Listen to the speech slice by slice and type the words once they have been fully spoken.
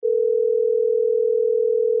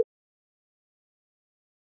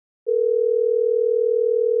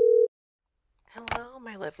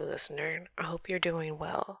lovely listener. I hope you're doing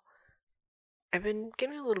well. I've been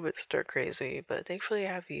getting a little bit stir crazy, but thankfully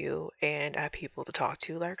I have you and I have people to talk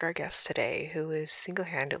to, like our guest today, who is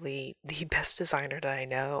single-handedly the best designer that I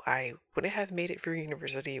know. I wouldn't have made it through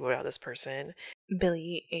university without this person.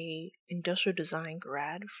 Billy, a industrial design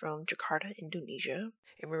grad from Jakarta, Indonesia.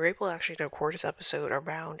 And we were able actually to record this episode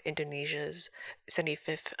around Indonesia's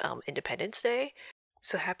 75th Independence Day.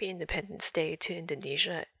 So happy Independence Day to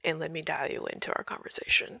Indonesia, and let me dial you into our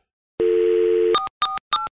conversation.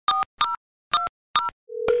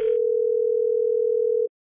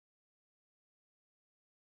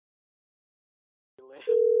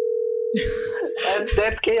 And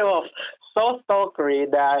that came off so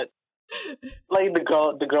stalkery that like the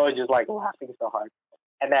girl was just like laughing so hard,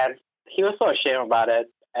 and then he was so ashamed about it,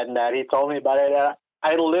 and then he told me about it. And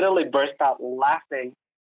I literally burst out laughing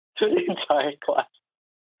to the entire class,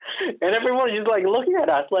 and everyone was just like looking at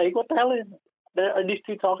us like, "What the hell are these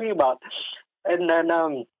two talking about?" And then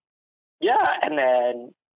yeah, and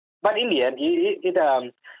then but in the end, he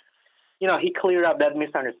cleared up that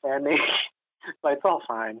misunderstanding, so it's all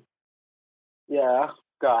fine. Yeah,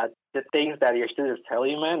 God, the things that your students tell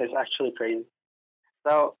you, man, is actually crazy.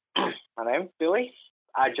 So, my name's Billy.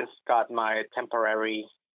 I just got my temporary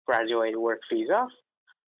graduate work visa.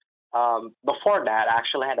 Before that, I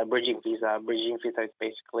actually had a bridging visa. Bridging visa is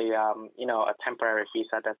basically, a temporary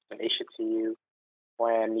visa that's been issued to you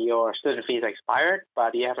when your student visa expired,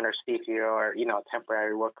 but you haven't received your,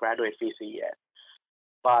 temporary work graduate visa yet.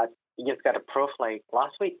 But you just got approved like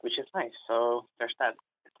last week, which is nice. So there's that.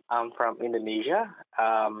 I'm from Indonesia.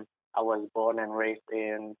 I was born and raised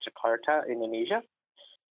in Jakarta, Indonesia.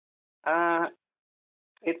 Uh,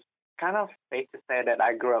 it's kind of safe to say that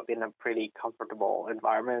I grew up in a pretty comfortable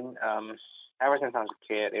environment. Ever since I was a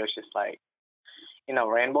kid, it was just like,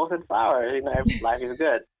 rainbows and flowers. Life is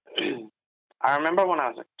good. I remember when I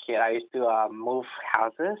was a kid, I used to move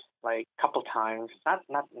houses like a couple times. Not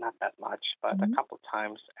that much, but a couple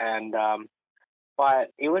times. And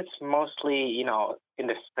but it was mostly, in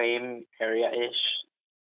the same area-ish.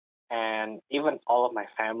 And even all of my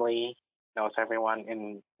family knows everyone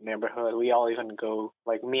in the neighborhood. We all even go,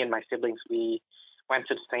 like me and my siblings, we went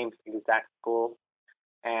to the same exact school.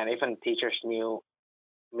 And even teachers knew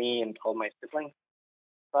me and all my siblings.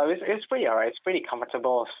 So it's pretty all right. It's pretty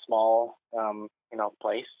comfortable, small,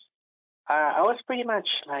 place. I was pretty much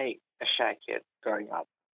like a shy kid growing up.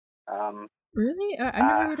 Um, Really? I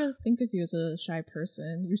never would have think of you as a shy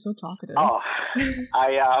person. You're so talkative. Oh,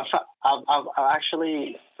 I'm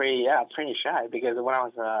actually pretty shy because when I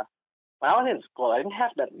was in school, I didn't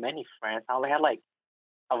have that many friends. I only had like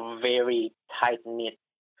a very tight knit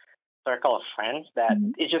circle of friends that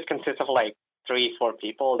it just consists of like 3-4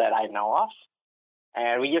 people that I know of,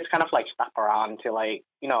 and we just kind of like stuck around till like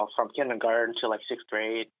from kindergarten to like 6th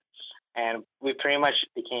grade, and we pretty much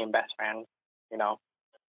became best friends, you know.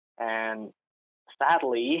 And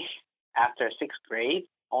sadly, after 6th grade,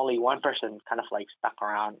 only one person kind of like stuck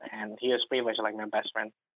around, and he was pretty much like my best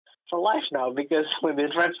friend for life now because we've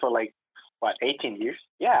been friends for like 18 years.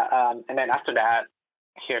 Yeah, and then after that,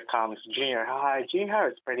 here comes junior high. Junior high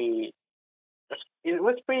was pretty. It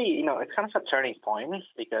was pretty. It's kind of a turning point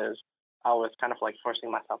because I was kind of like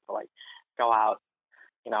forcing myself to like go out,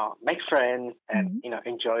 make friends and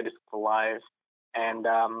enjoy the school life. And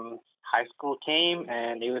high school came,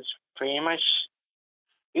 and it was pretty much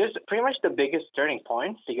the biggest turning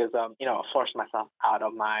point because I forced myself out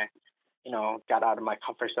of my got out of my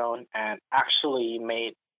comfort zone and actually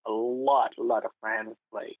made a lot of friends.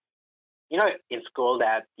 Like in school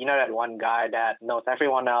that that one guy that knows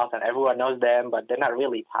everyone else and everyone knows them, but they're not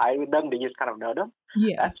really tied with them. They just kind of know them.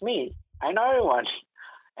 Yeah, That's me. I know everyone,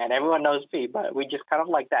 and everyone knows me. But we just kind of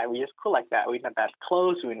like that. We just cool like that. We're not that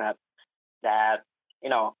close. That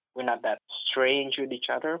we're not that strange with each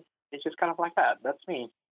other. It's just kind of like that. That's me.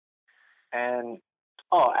 And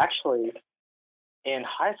oh, actually, in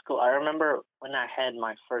high school, I remember when I had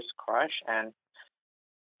my first crush, and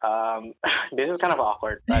this is kind of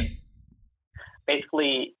awkward, but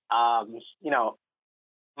basically,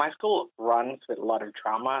 my school runs with a lot of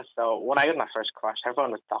drama. So when I got my first crush,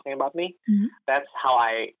 everyone was talking about me. That's how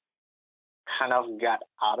I kind of got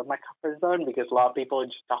out of my comfort zone because a lot of people were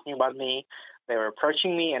just talking about me. They were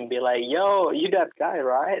approaching me and be like, "Yo, you that guy,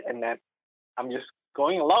 right?" And then I'm just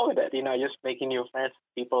going along with it, just making new friends,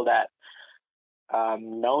 people that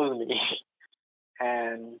knows me.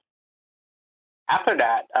 And after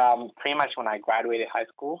that, pretty much when I graduated high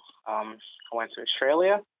school, I went to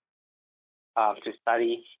Australia to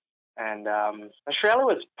study. And Australia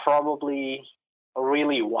was probably a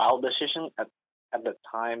really wild decision at the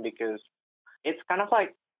time because it's kind of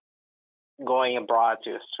like going abroad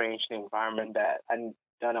to a strange environment that I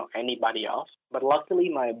don't know anybody else. But luckily,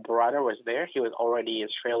 my brother was there. He was already in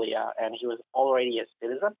Australia, and he was already a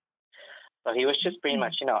citizen. So he was just pretty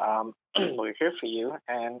much, we're here for you,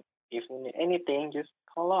 and if you need anything, just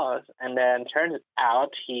call us. And then turns out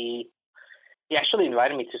he actually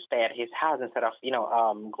invited me to stay at his house instead of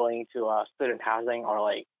going to student housing or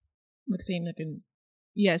like staying in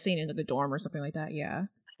like a dorm or something like that. Yeah.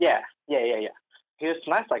 yeah. He was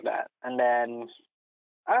nice like that, and then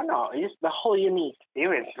I don't know, just the whole unique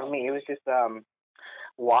experience for me. It was just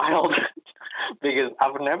wild because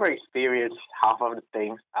I've never experienced half of the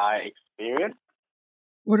things I experienced.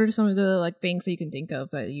 What are some of the like things that you can think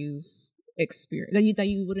of that you've experienced that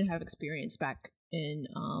you wouldn't have experienced back in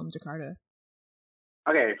Jakarta?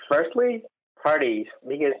 Okay, firstly, parties,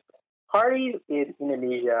 because parties in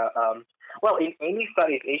Indonesia, well, in any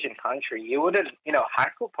Southeast Asian country, you wouldn't, high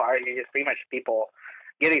school parties is just pretty much people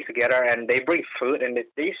getting together and they bring food and they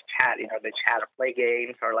just chat, they chat or play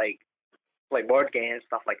games or like play board games,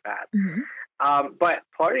 stuff like that. Mm-hmm. But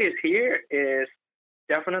parties here is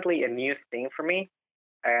definitely a new thing for me,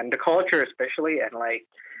 and the culture especially, and like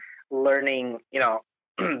learning,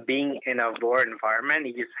 being in a war environment,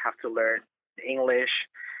 you just have to learn English,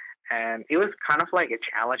 and it was kind of like a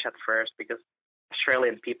challenge at first because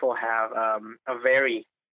Australian people have a very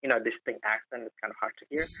distinct accent. It's kind of hard to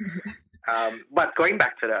hear. But going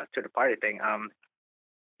back to the party thing,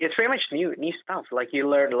 it's very much new stuff. Like you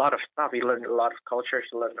learn a lot of stuff. You learn a lot of cultures.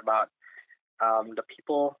 You learn about the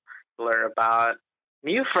people. You learn about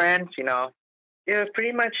new friends. Yeah,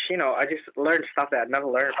 pretty much. I just learned stuff that I never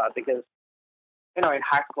learned about because in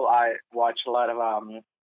high school I watched a lot of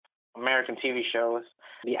American TV shows.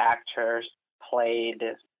 The actors play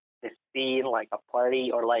this scene like a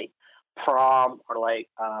party or like prom or like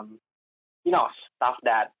stuff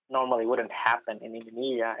that normally wouldn't happen in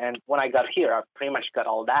Indonesia. And when I got here, I pretty much got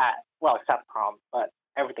all that. Well, except prom, but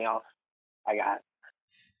everything else I got.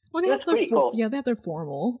 Well, It was pretty cool. Yeah, they have their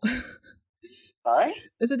formal. Sorry?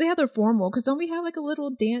 So they have their formal, because don't we have like a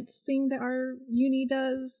little dance thing that our uni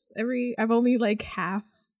does? I've only like half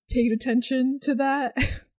paid attention to that.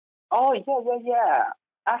 Oh, yeah.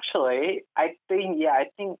 Actually, I think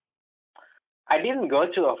I didn't go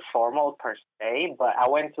to a formal per se, but I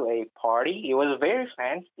went to a party. It was very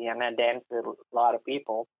fancy, and I danced with a lot of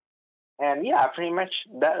people. And yeah, pretty much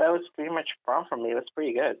that was pretty much prom for me. It was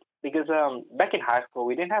pretty good because back in high school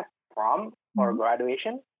we didn't have prom or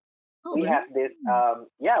graduation. Oh, we really? had this.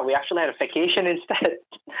 We actually had a vacation instead.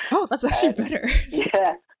 Oh, that's actually better.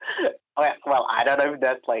 Yeah. Okay, well, I don't know if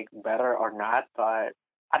that's like better or not, but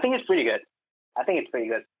I think it's pretty good. I think it's pretty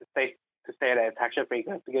good to say that it's actually pretty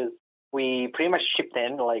good because we pretty much chipped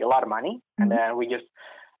in like a lot of money, and then we just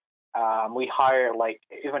we hired like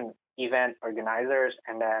even event organizers,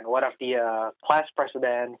 and then one of the class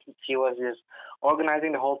president, she was just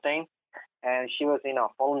organizing the whole thing, and she was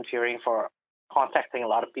volunteering for contacting a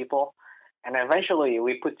lot of people, and eventually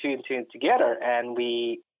we put two and two together, and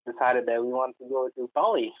we decided that we wanted to go to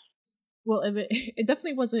Bali. Well, it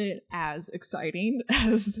definitely wasn't as exciting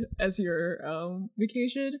as your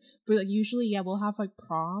vacation, but like usually, yeah, we'll have like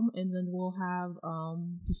prom, and then we'll have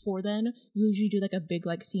before then we usually do like a big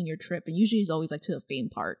like senior trip, and usually it's always like to a theme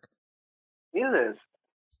park. It is.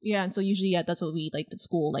 Yeah, and so usually, yeah, that's what we like. The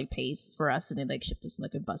school like pays for us, and they like ship us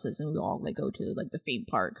like in buses, and we all like go to like the theme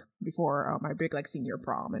park before our big like senior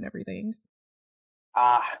prom and everything.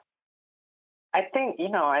 I think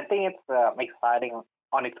it's exciting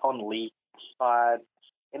on its own league, but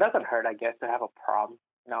it doesn't hurt, I guess, to have a prom.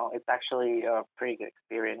 It's actually a pretty good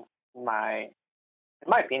experience in my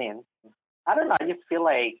opinion. I don't know. I just feel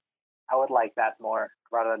like I would like that more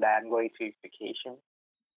rather than going to vacation.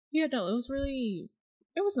 Yeah, no, it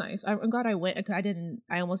was nice. I'm glad I went.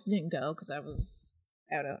 I almost didn't go because I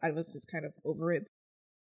don't know, I was just kind of over it.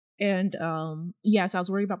 And so I was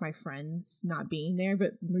worried about my friends not being there,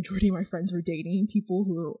 but majority of my friends were dating people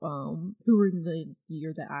who were in the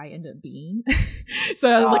year that I ended up being.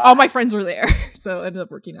 So I was like, all my friends were there, so it ended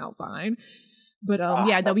up working out fine. But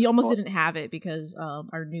we almost didn't have it because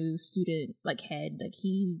our new student like head, like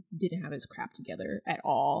he didn't have his crap together at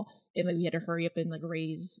all, and like we had to hurry up and like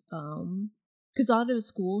raise because a lot of the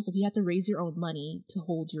schools like you have to raise your own money to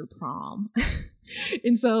hold your prom.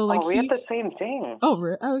 And so like we have the same thing. Oh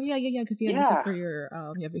yeah, because you have for your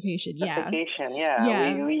vacation. Yeah, vacation.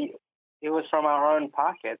 Yeah. We it was from our own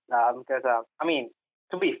pockets because I mean,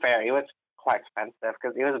 to be fair, it was quite expensive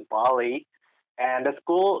because it was Bali, and the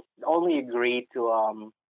school only agreed to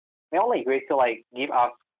like give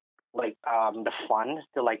us like the funds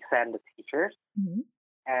to like send the teachers,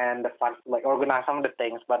 and the funds to like organize some of the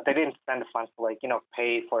things, but they didn't spend the funds to like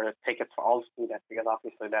pay for the tickets for all the students because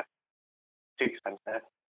obviously that's too expensive.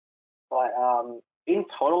 But in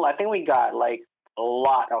total, I think we got like a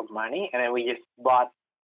lot of money, and then we just bought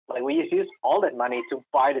like we just used all that money to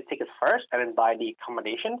buy the tickets first, and then buy the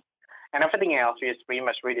accommodations, and everything else we just pretty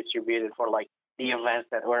much redistributed for like the events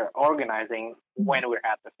that we're organizing when we're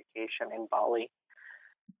at the vacation in Bali.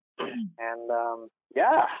 And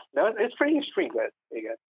yeah, it's pretty good, pretty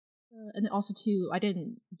good. And also too, I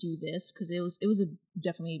didn't do this because it was a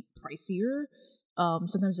definitely pricier.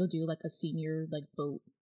 Sometimes they'll do like a senior like boat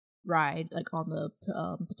ride like on the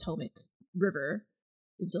Potomac River,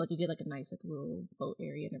 and so like you get like a nice like little boat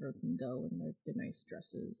area and everyone can go in their nice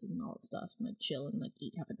dresses and all that stuff and like chill and like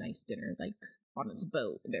eat, have a nice dinner like on its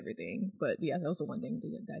boat and everything. But yeah, that was the one thing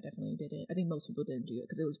that I definitely did it. I think most people didn't do it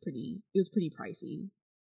because it was pretty pricey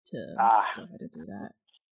to go ahead and do that.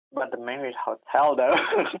 But the Marriott hotel though.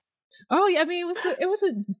 Oh yeah, I mean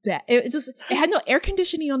it had no air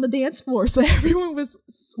conditioning on the dance floor, so everyone was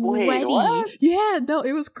sweaty. Wait, what? Yeah, no,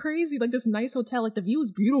 it was crazy. Like this nice hotel, like the view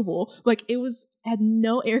was beautiful. Like it had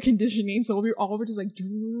no air conditioning, so we all were just like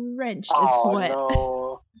drenched in sweat.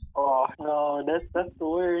 No. Oh no, that's the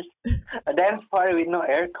worst. A dance party with no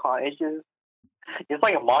aircon, it's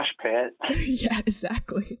like a mosh pit. Yeah,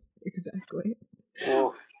 exactly.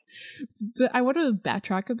 Oof. But I want to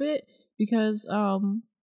backtrack a bit because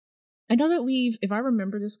I know that if I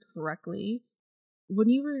remember this correctly, when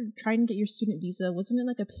you were trying to get your student visa, wasn't it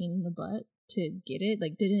like a pain in the butt to get it?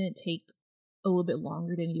 Like, didn't it take a little bit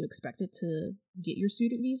longer than you expected to get your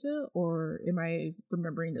student visa? Or am I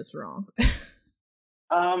remembering this wrong?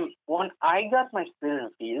 When I got my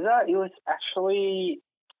student visa, it was actually,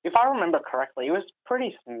 if I remember correctly, it was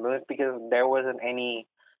pretty smooth because there wasn't any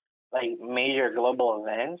like major global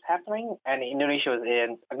events happening, and Indonesia was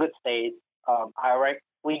in a good state.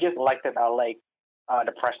 We just elected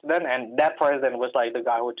the president, and that president was like the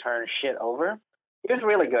guy who turned shit over. He was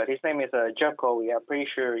really good. His name is Jokowi. I'm pretty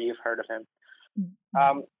sure you've heard of him.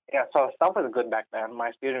 Yeah, so stuff was good back then.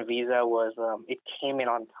 My student visa was it came in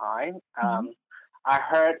on time. I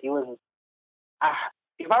heard it was,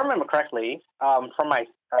 if I remember correctly, from my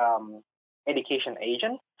education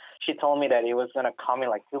agent, she told me that it was gonna come in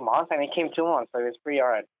like 2 months, and it came 2 months, so it was pretty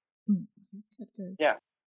alright. Good. Yeah.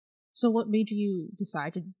 So what made you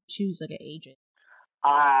decide to choose like an agent?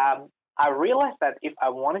 I realized that if I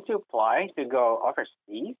wanted to apply to go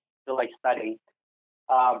overseas to like study,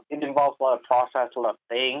 it involves a lot of process, a lot of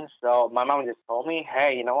things. So my mom just told me,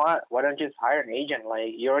 hey, you know what? Why don't you just hire an agent?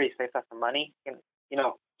 Like you already saved us some money. You can,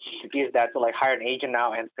 use that to like hire an agent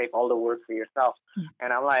now and save all the work for yourself.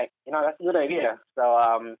 And I'm like, that's a good idea.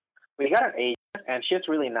 So we got an agent, and she was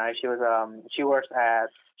really nice. She works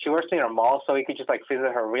in a mall, so we could just like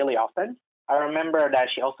visit her really often. I remember that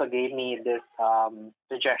she also gave me this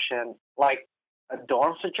suggestion, like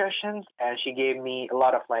dorm suggestions, and she gave me a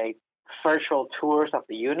lot of like virtual tours of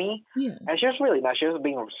the uni. Yeah. And she was really nice. She was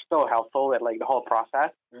being so helpful with like the whole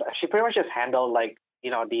process. She pretty much just handled like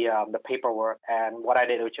the paperwork, and what I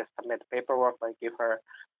did was just submit the paperwork, like give her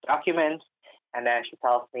documents, and then she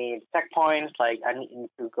tells me checkpoints, like I need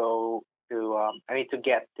to go to I need to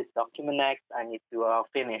get this document next, I need to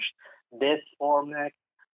finish this form next,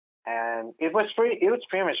 and it was pretty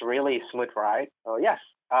much really smooth ride. So yes,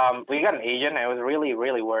 we got an agent, and it was really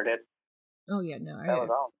really worth it. Oh yeah, no,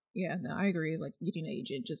 I agree. Like getting an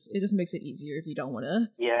agent it just makes it easier if you don't want to.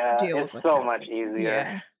 Yeah, it's so much easier.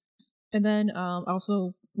 Yeah. And then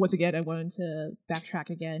also, once again, I wanted to backtrack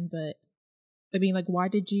again, but I mean, like, why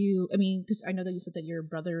did you, because I know that you said that your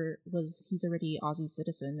brother he's already Aussie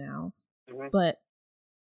citizen now, but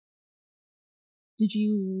did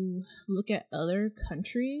you look at other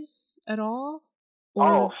countries at all?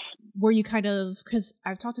 Or were you kind of, because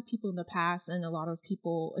I've talked to people in the past, and a lot of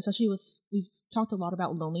people, especially we've talked a lot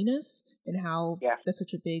about loneliness and how that's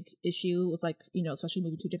such a big issue with like, especially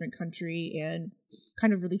moving to a different country and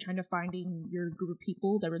kind of really trying to finding your group of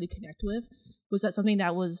people that really connect with. Was that something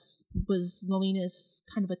that was loneliness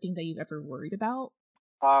kind of a thing that you've ever worried about?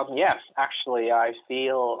 Yes, actually, I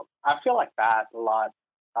feel like that a lot,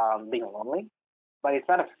 being lonely, but it's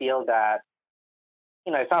not a feel that,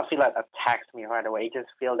 it's not a feel that attacks me right away. It just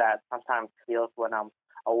feel that sometimes feels when I'm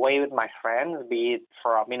away with my friends, be it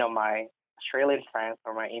from, my Australian friends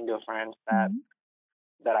or my Indo friends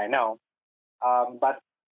that I know. But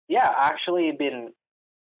yeah, I've actually,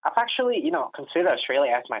 considered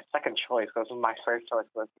Australia as my second choice, because my first choice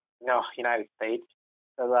was, United States.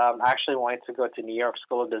 Because I actually wanted to go to New York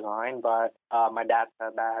School of Design, but my dad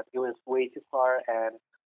said that it was way too far, and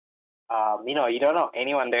you don't know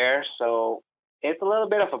anyone there, so it's a little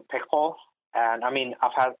bit of a pickle. And I mean,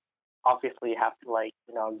 obviously have to like,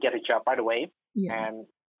 get a job right away Yeah. and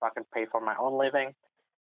so I can pay for my own living.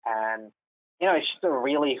 And, it's just a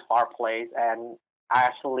really far place. And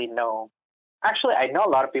I I know a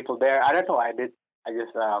lot of people there. I don't know why I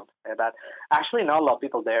just said that. I actually know a lot of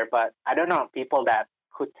people there, but I don't know people that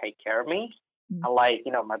could take care of me. Mm. Unlike,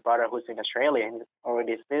 my brother who's in Australia and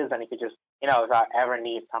already is, and he could just, if I ever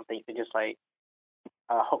need something, he could just like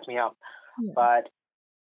hook me up. Yeah. But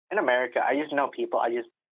in America, I just know people. I just,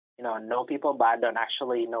 know people, but I don't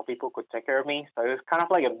actually know people who could take care of me. So it was kind of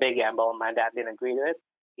like a big gamble. My dad didn't agree to it.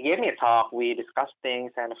 He gave me a talk. We discussed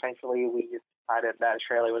things, and eventually we just decided that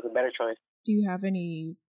Australia was a better choice. Do you have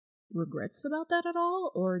any regrets about that at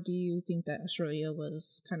all, or do you think that Australia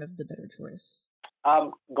was kind of the better choice?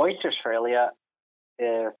 Going to Australia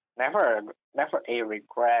is never a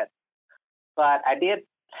regret, but I did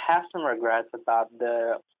have some regrets about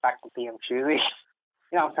the faculty I'm choosing.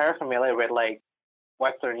 I'm very familiar with like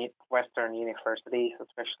Western universities,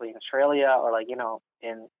 especially in Australia or like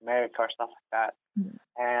in America or stuff like that. Yeah.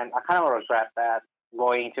 And I kind of regret that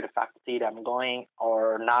going to the faculty that I'm going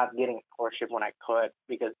or not getting a scholarship when I could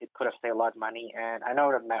because it could have saved a lot of money. And I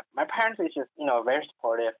know that my parents is just very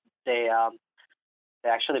supportive. They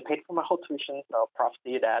actually paid for my whole tuition, so props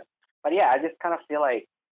to you, Dad. But yeah, I just kind of feel like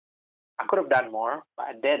I could have done more, but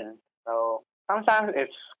I didn't. So sometimes it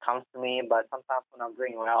comes to me, but sometimes when I'm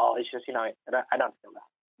doing well, it's just, I don't feel that.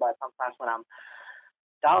 But sometimes when I'm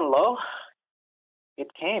down low, it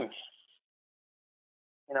came,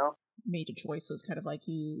 Made a choice, so it's kind of like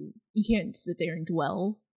you can't sit there and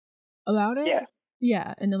dwell about it. Yeah.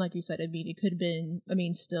 Yeah, and then like you said, I mean, it could have been, I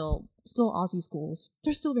mean, still Aussie schools,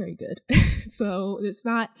 they're still very good. So it's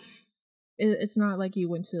not like you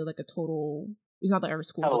went to like a total, it's not like our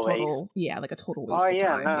school's a total, like a total waste of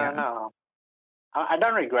time. No. I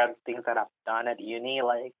don't regret things that I've done at uni,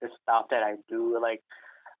 like the stuff that I do, like,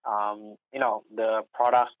 the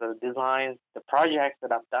products, the designs, the projects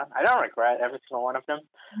that I've done. I don't regret every single one of them,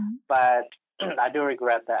 but I do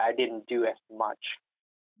regret that I didn't do as much.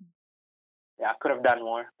 Yeah, I could have done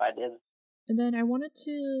more, but I didn't. And then I wanted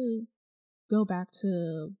to go back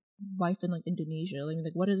to life in like Indonesia. Like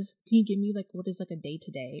can you give me like what is like a day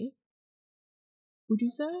to day? Would you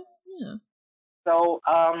say? Yeah. So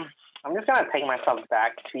I'm just gonna take myself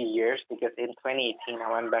back 2 years because in 2018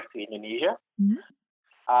 I went back to Indonesia. Mm-hmm.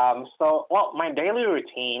 My daily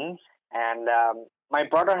routine, and my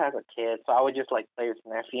brother has a kid, so I would just like play with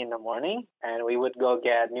Nephi in the morning, and we would go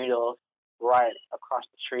get noodles right across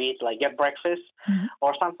the street, like get breakfast,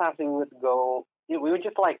 or sometimes we would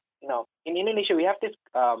just like, in Indonesia we have this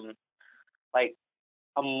like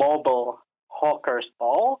a mobile hawker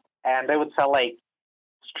stall, and they would sell like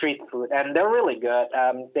street food, and they're really good.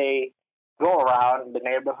 They go around the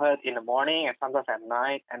neighborhood in the morning and sometimes at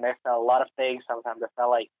night, and they sell a lot of things. Sometimes they sell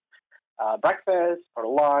like breakfast or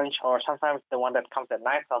lunch, or sometimes the one that comes at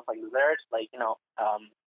night sells like desserts, like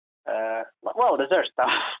dessert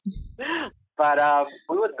stuff. But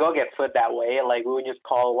we would go get food that way. Like we would just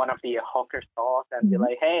call one of the hawker stalls and be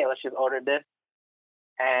like, "Hey, let's just order this."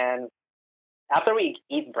 And after we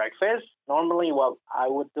eat breakfast, normally what I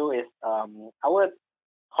would do is I would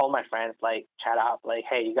call my friends, like chat up, like,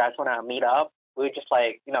 "Hey, you guys want to meet up?" We would just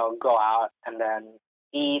like go out and then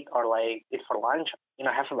eat or like eat for lunch.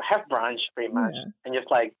 Have brunch pretty much, and just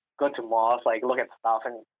like go to malls, like look at stuff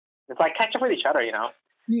and just like catch up with each other,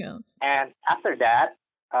 Yeah. And after that,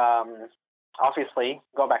 obviously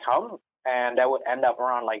go back home, and that would end up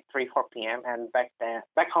around like 3-4 p.m. And back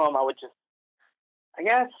home, I would just, I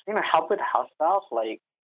guess, help with house stuff, like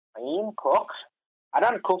clean, cook. I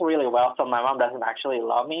don't cook really well, so my mom doesn't actually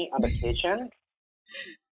love me on the kitchen.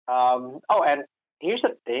 And here's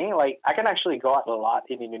the thing, like I can actually go out a lot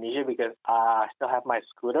in Indonesia because I still have my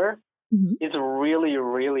scooter. Mm-hmm. It's really,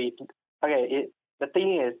 really okay. The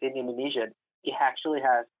thing is, in Indonesia, it actually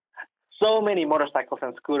has so many motorcycles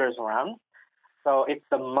and scooters around. So it's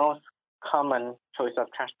the most common choice of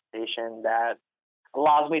transportation that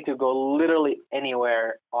allows me to go literally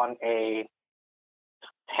anywhere on a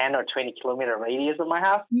 10 or 20 kilometer radius of my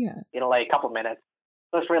house in like a couple minutes.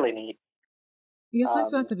 So it's really neat. I guess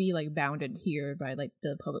that's not to be like bounded here by like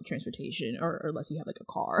the public transportation or unless you have like a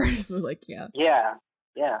car. So like, yeah.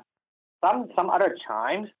 Yeah. Some other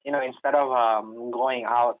times, instead of going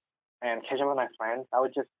out and catching up with my friends, I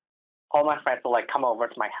would just call my friends to like come over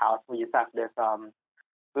to my house. We used to have this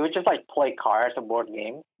we would just like play cards, a board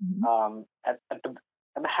game, at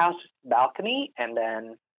the house balcony, and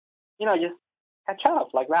then just catch up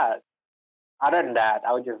like that. Other than that,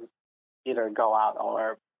 I would just either go out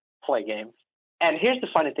or play games. And here's the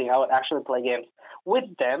funny thing: I would actually play games with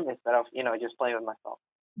them instead of just playing with myself.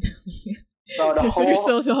 So the So you're whole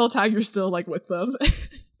still the whole time you're still like with them.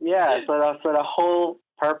 yeah, so the whole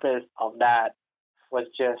purpose of that was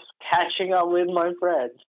just catching up with my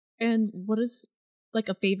friends. And what is like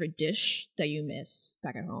a favorite dish that you miss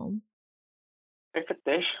back at home? Favorite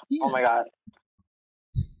dish? Yeah. Oh my god.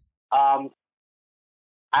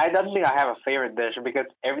 I don't think I have a favorite dish because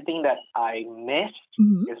everything that I miss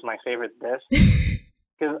Mhm. is my favorite dish.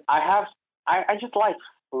 Because I just like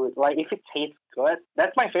food. Like if it tastes good,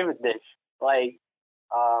 that's my favorite dish. Like,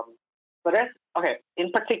 but that's okay.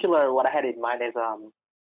 In particular, what I had in mind is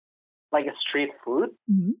like a street food,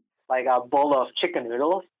 Mhm. like a bowl of chicken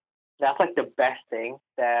noodles. That's like the best thing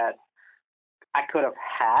that I could have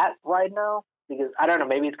had right now because I don't know.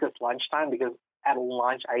 Maybe it's because lunchtime. Because at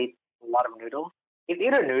lunch I eat a lot of noodles. It's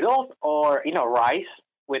either noodles or rice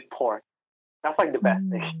with pork. That's like the best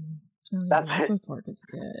thing. Oh, yeah, That's rice it. with pork is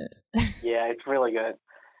good. Yeah, it's really good.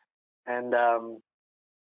 And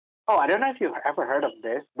oh, I don't know if you've ever heard of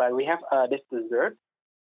this, but we have this dessert.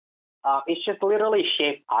 It's just literally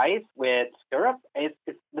shaved ice with syrup. It's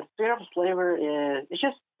the syrup flavor is it's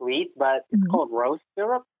just sweet, but it's Mhm. called rose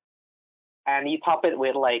syrup. And you top it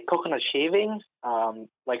with like coconut shavings,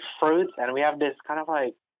 like fruits, and we have this kind of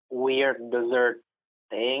like weird dessert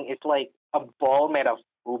thing. It's like a ball made of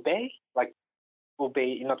ube, like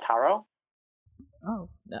ube, taro. Oh,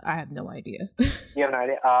 I have no idea. You have no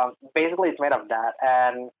idea. Basically, it's made of that,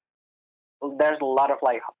 and there's a lot of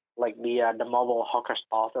like the mobile hawker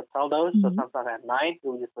stalls that sell those. So Mhm. sometimes at night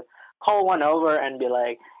we just call one over and be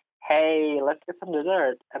like, "Hey, let's get some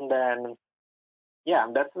dessert," and then yeah,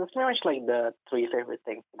 that's pretty much like the three favorite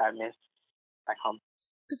things that I miss back home.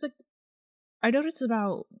 Because like I noticed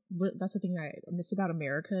about that's the thing I miss about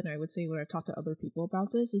America, and I would say when I've talked to other people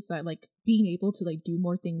about this is that like being able to like do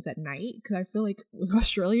more things at night. Because I feel like with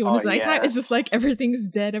Australia when Oh it's nighttime, yeah, it's just like everything's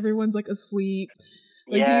dead, everyone's like asleep.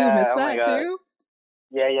 Like, do you yeah. miss Oh my that god. too?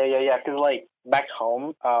 Yeah. Because like back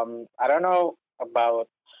home, I don't know about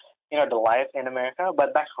the life in America,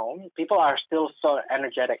 but back home, people are still so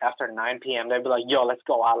energetic after 9 p.m. They'd be like, "Yo, let's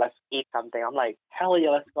go out, let's eat something." I'm like, "Hell yeah,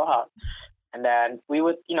 let's go out." And then we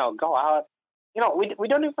would, go out. We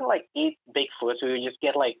don't even like eat big foods. We would just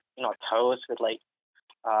get like, toast with like,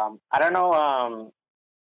 I don't know,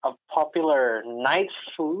 a popular night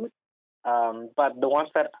food. But the ones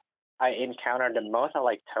that I encounter the most are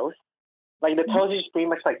like toast. Like the toast is pretty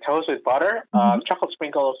much like toast with butter, Mm-hmm. chocolate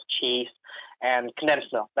sprinkles, cheese, and condensed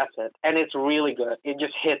milk. That's it, and it's really good. It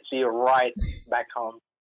just hits you right back home.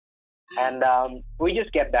 And we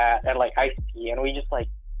just get that and like iced tea, and we just like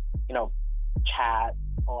chat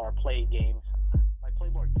or play games, like play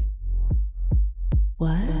board games.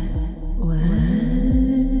 What?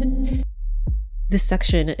 This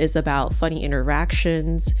section is about funny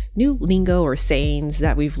interactions, new lingo or sayings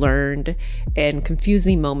that we've learned, and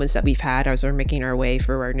confusing moments that we've had as we're making our way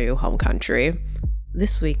through our new home country.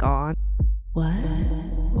 This week on What?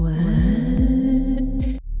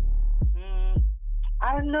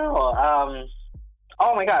 I don't know.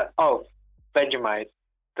 Oh my god. Oh, Vegemite.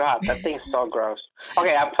 God, that thing's so gross.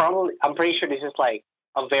 Okay, I'm pretty sure this is like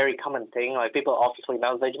a very common thing. Like people obviously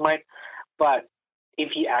know Vegemite, but if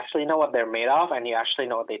you actually know what they're made of and you actually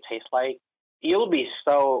know what they taste like, you'll be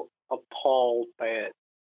so appalled by it.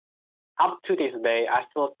 Up to this day, I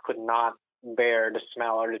still could not bear the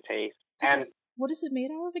smell or the taste. And What is it made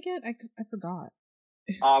out of again? I forgot.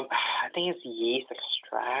 I think it's yeast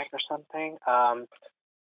extract or something.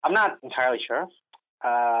 I'm not entirely sure.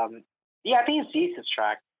 Yeah, I think it's yeast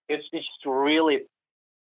extract. It's just really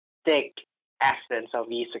thick essence of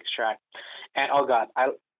yeast extract. And oh god,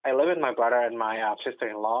 I live with my brother and my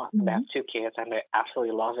sister-in-law. Mm-hmm. They have 2 kids, and they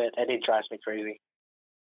absolutely love it, and it drives me crazy.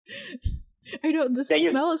 I know the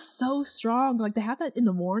smell is so strong. Like to have that in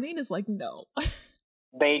the morning is like no.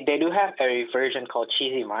 They do have a version called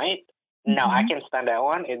Cheesy Mite. Mm-hmm. Now I can stand that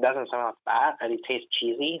one. It doesn't smell bad, and it tastes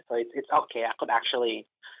cheesy, so it's okay. I could actually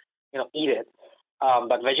eat it.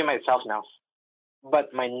 But Vegemite itself, no.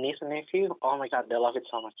 But my niece and nephew, oh my god, they love it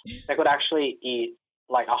so much. They could actually eat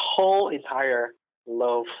like a whole entire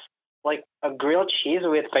loaf, like a grilled cheese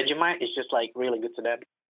with Vegemite is just like really good to them.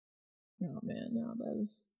 Oh man, no,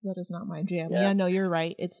 that is not my jam. Yeah. Yeah, no, you're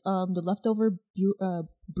right. It's the leftover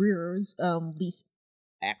brewers least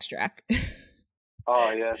extract.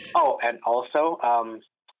 Oh yeah. Oh, and also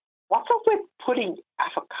what's up with putting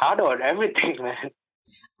avocado on everything, man?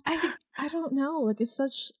 I don't know. Like it's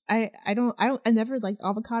such I never liked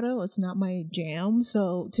avocado. It's not my jam.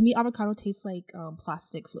 So to me, avocado tastes like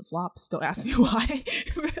plastic flip flops. Don't ask me why.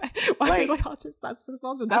 Why Like, it tastes like plastic flip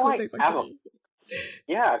flops? But that's what it tastes like to me.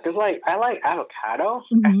 Yeah, because like I like avocado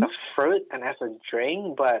as a fruit and as a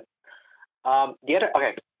drink, but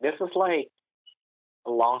this is like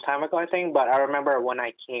a long time ago, I think. But I remember when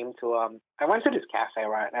I came to I went to this cafe,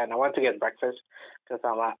 right, and I went to get breakfast because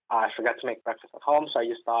I forgot to make breakfast at home, so I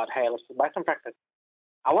just thought, hey, let's just buy some breakfast.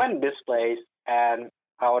 I went to this place and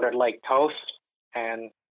I ordered like toast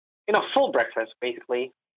and full breakfast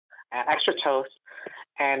basically, and extra toast,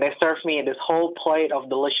 and they served me this whole plate of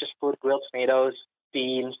delicious food: grilled tomatoes,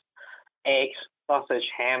 beans, eggs, sausage,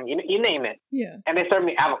 ham, you name it. Yeah. And they served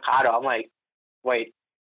me avocado. I'm like, wait,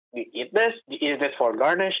 you eat this? You eat this for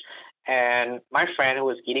garnish? And my friend who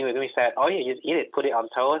was eating with me said, oh yeah, just eat it, put it on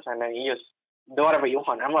toast, and then you just do whatever you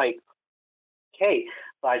want. I'm like, okay.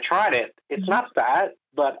 So I tried it. It's not bad,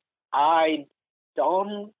 but I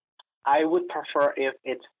would prefer if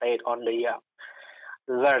it stayed on the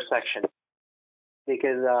dessert section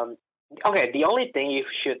because okay, the only thing you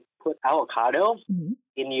should put avocado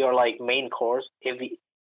in your like main course if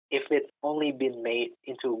it's only been made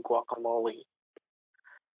into guacamole.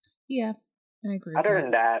 Yeah, I agree. Other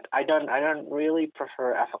than that, I don't really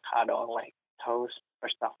prefer avocado on like toast or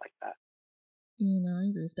stuff like that. I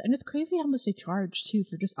agree with that. And it's crazy how much they charge too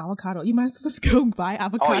for just avocado. You might as well just go buy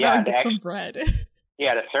avocado and get some bread.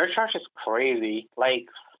 Yeah, the surcharge is crazy. Like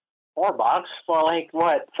 $4 for like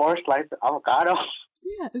what? 4 slices of avocado.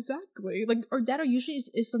 Yeah, exactly. Like, or that, or usually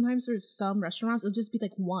is sometimes there's some restaurants it'll just be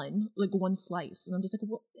like one slice, and I'm just like,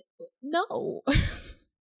 well, no,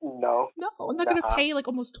 no, I'm not gonna pay like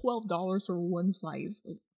almost $12 for one slice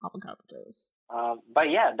of avocado toast. But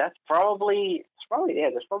yeah, that's probably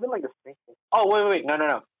it. That's probably like the same thing. Oh wait,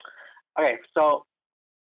 no. Okay, so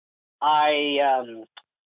I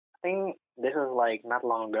think this is like not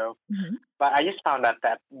long ago, but I just found out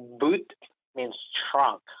that boot means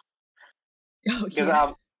trunk. Oh, because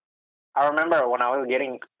I remember when I was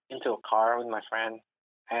getting into a car with my friend,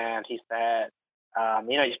 and he said,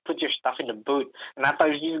 just put your stuff in the boot, and I thought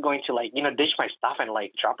he was just going to like ditch my stuff and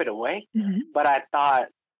like drop it away. But I thought,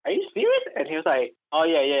 are you serious? And he was like, oh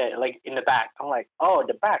yeah, like in the back. I'm like, oh,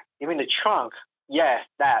 the back? You mean the trunk? Yeah,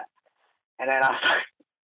 that. And then I was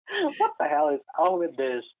like, what the hell is all with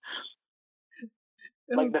this?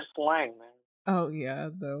 Like the slang, man. Oh yeah,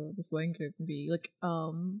 though the slang could be like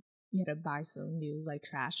you had to buy some new like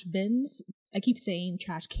trash bins. I keep saying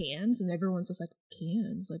trash cans, and everyone's just like,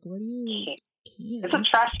 cans? Like, what do you cans? It's a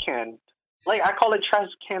trash can. Like I call it trash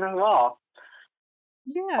can as well.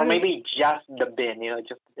 Yeah. Or maybe just the bin,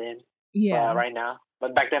 just the bin. Yeah. Right now,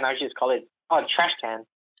 but back then I just call it trash can.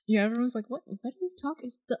 Yeah, everyone's like, what are you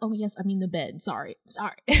talking? Oh yes, I mean the bin. Sorry.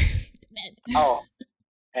 The bin. Oh,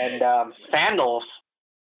 and sandals.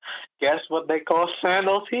 Guess what they call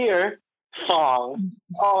sandals here? Songs.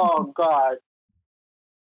 Oh God!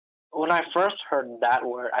 When I first heard that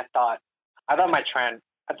word, I thought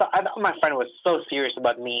my friend was so serious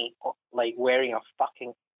about me like wearing a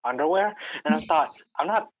fucking underwear, and I thought I'm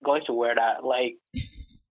not going to wear that. Like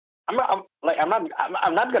I'm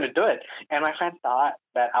not gonna do it. And my friend thought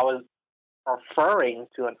that I was referring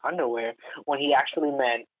to an underwear when he actually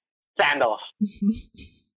meant sandals.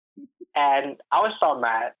 And I was so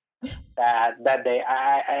mad that day.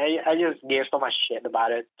 I just gave so much shit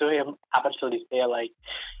about it to him up until this day. Like,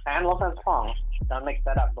 sandals and songs. Don't mix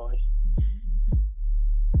that up, boys.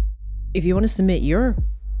 If you want to submit your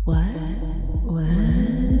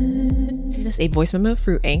this a voice memo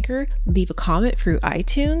through Anchor, leave a comment through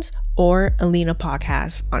iTunes or Alina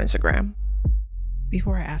Podcast on Instagram.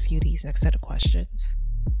 Before I ask you these next set of questions,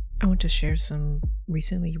 I want to share some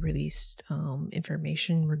recently released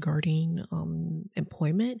information regarding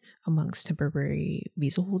employment amongst temporary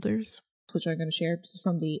visa holders, which I'm going to share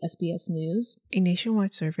from the SBS News. A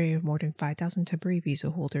nationwide survey of more than 5,000 temporary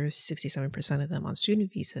visa holders, 67% of them on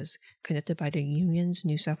student visas, conducted by the Union's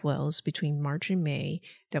New South Wales between March and May,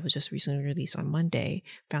 that was just recently released on Monday,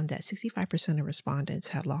 found that 65% of respondents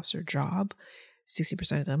had lost their job.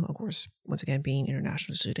 60% of them, of course, once again being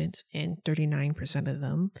international students, and 39% of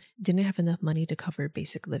them didn't have enough money to cover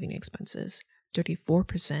basic living expenses.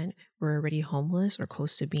 34% were already homeless or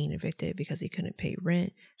close to being evicted because they couldn't pay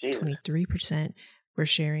rent. 23% were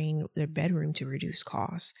sharing their bedroom to reduce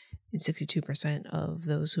costs. And 62% of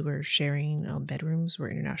those who were sharing bedrooms were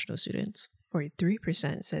international students.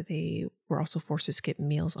 43% said they were also forced to skip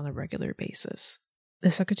meals on a regular basis. The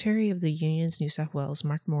Secretary of the Union's New South Wales,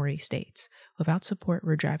 Mark Morey, states, without support,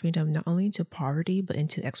 we're driving them not only into poverty, but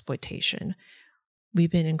into exploitation. We've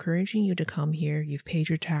been encouraging you to come here. You've paid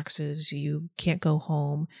your taxes. You can't go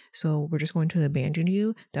home. So we're just going to abandon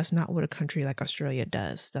you. That's not what a country like Australia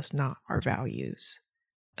does. That's not our values.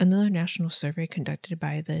 Another national survey conducted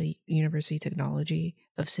by the University of Technology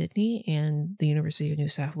of Sydney and the University of New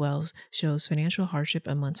South Wales shows financial hardship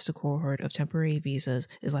amongst the cohort of temporary visas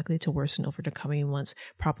is likely to worsen over the coming months,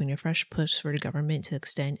 prompting a fresh push for the government to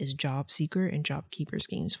extend its job seeker and job keeper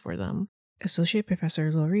schemes for them. Associate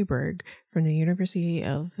Professor Laurie Berg from the University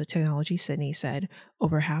of Technology Sydney said,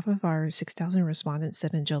 over half of our 6,000 respondents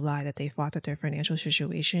said in July that they thought that their financial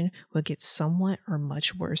situation would get somewhat or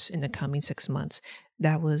much worse in the coming 6 months.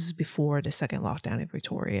 That was before the second lockdown in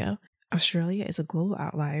Victoria. Australia is a global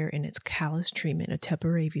outlier in its callous treatment of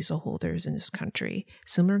temporary visa holders in this country.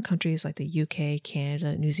 Similar countries like the UK,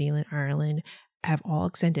 Canada, New Zealand, Ireland have all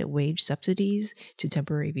extended wage subsidies to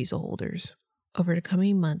temporary visa holders. Over the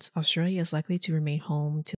coming months, Australia is likely to remain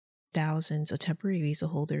home to thousands of temporary visa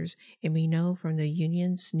holders, and we know from the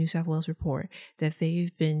union's New South Wales report that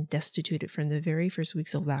they've been destituted from the very first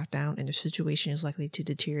weeks of lockdown, and the situation is likely to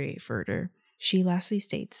deteriorate further. She lastly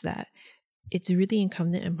states that it's really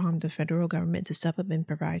incumbent upon the federal government to step up and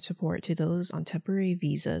provide support to those on temporary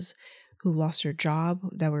visas who lost their job,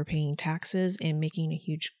 that were paying taxes, and making a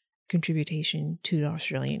huge contribution to the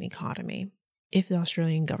Australian economy. If the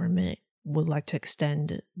Australian government would like to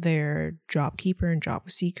extend their job keeper and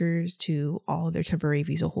job seekers to all of their temporary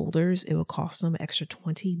visa holders, it will cost them an extra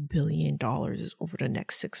 $20 billion over the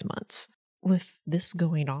next 6 months. With this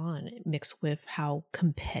going on, mixed with how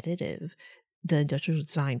competitive the industrial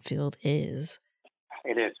design field is.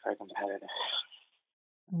 It is very competitive.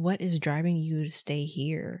 What is driving you to stay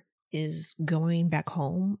here? Is going back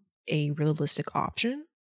home a realistic option?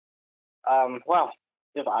 Well,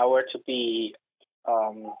 if I were to be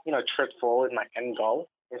truthful with my end goal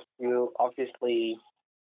is to obviously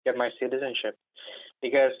get my citizenship,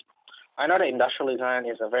 because I know that industrial design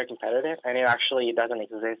is very competitive and it actually doesn't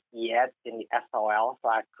exist yet in the SOL, so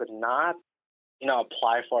I could not,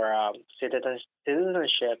 apply for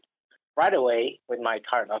citizenship right away with my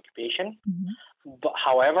current occupation. Mm-hmm. But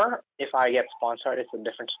however, if I get sponsored, it's a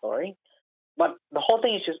different story. But the whole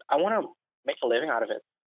thing is just I want to make a living out of it,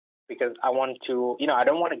 because I want to, I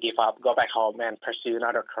don't want to give up, go back home and pursue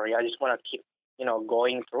another career. I just want to keep,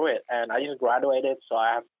 going through it. And I just graduated, so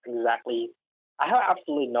I have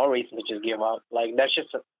absolutely no reason to just give up. Like, that's just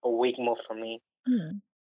a weak move for me. Mm.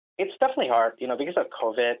 It's definitely hard, because of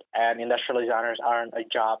COVID, and industrial designers aren't a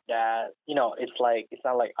job that, it's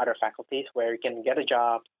not like other faculties where you can get a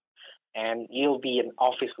job and you'll be in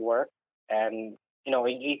office work and,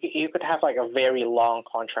 you could have like a very long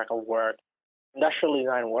contract of work. Industrial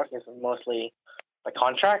design work is mostly like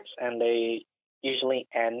contracts, and they usually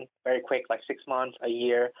end very quick, like 6 months, a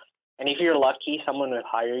year. And if you're lucky, someone will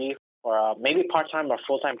hire you for maybe part-time or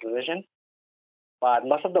full-time position. But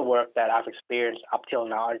most of the work that I've experienced up till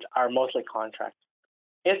now are mostly contracts.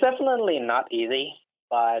 It's definitely not easy,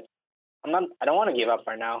 but I don't want to give up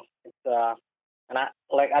right now. I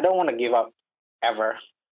don't want to give up ever.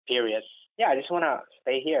 Period. Yeah, I just want to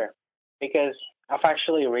stay here because I've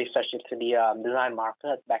actually researched into the design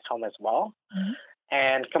market back home as well. Mm-hmm.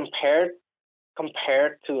 And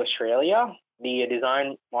compared to Australia, the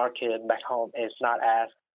design market back home is not as,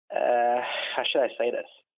 how should I say this?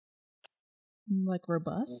 Like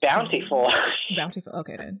robust? Bountiful. Bountiful,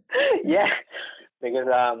 okay then. Yeah, because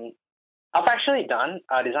I've actually done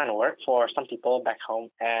design work for some people back home,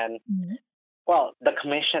 and well, the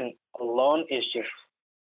commission alone is just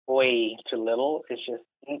way too little. It's just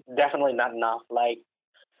definitely not enough. Like,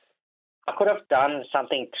 I could have done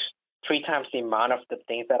something 3 times the amount of the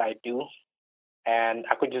things that I do, and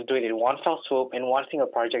I could just do it in one fell swoop in one single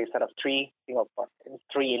project instead of 3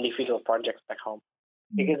 individual projects back home.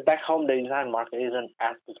 Because back home, the design market isn't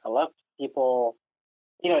as developed. People,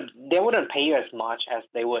 they wouldn't pay you as much as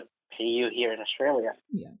they would pay you here in Australia.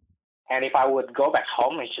 Yeah. And if I would go back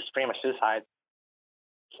home, it's just pretty much suicide.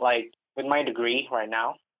 Like, with my degree right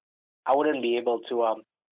now, I wouldn't be able to,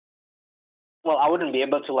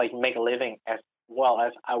 like, make a living as well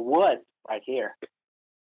as I would right here.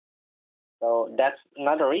 So that's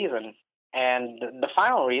another reason. And the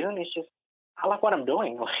final reason is just, I like what I'm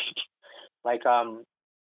doing.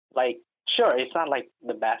 Sure, it's not like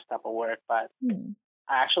the best type of work, but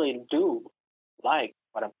I actually do like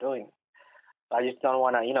what I'm doing. So I just don't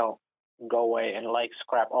want to, go away and like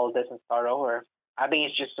scrap all this and start over. I think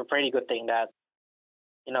it's just a pretty good thing that,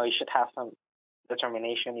 you should have some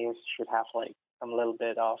determination. You should have like some little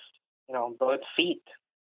bit of, both feet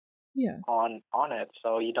on it.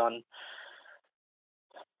 So you don't,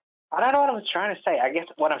 I don't know what I'm trying to say. I guess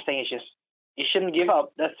what I'm saying is just, you shouldn't give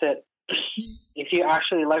up. That's it. If you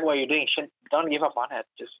actually like what you're doing, don't give up on it.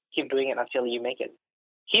 Just keep doing it until you make it.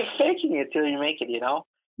 Keep faking it till you make it,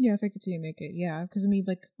 Yeah, if I could see you make it, yeah. Because I mean,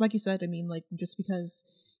 like you said, I mean, like just because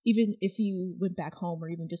even if you went back home, or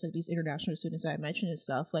even just like these international students that I mentioned and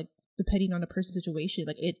stuff, like depending on the person's situation,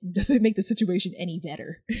 like it doesn't make the situation any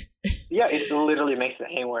better. Yeah, it literally makes it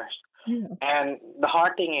any worse. Yeah. And the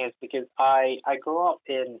hard thing is because I grew up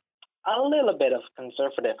in a little bit of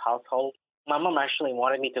conservative household. My mom actually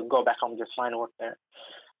wanted me to go back home just find work there.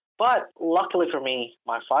 But luckily for me,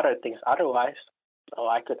 my father thinks otherwise, so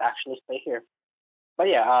I could actually stay here. But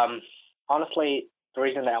yeah, honestly, the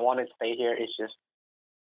reason that I wanted to stay here is just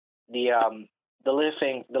the um the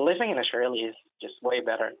living in Australia is just way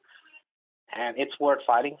better, and it's worth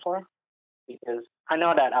fighting for because I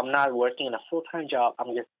know that I'm not working in a full time job.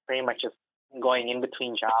 I'm just pretty much just going in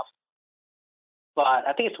between jobs, but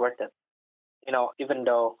I think it's worth it. Even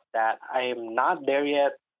though that I am not there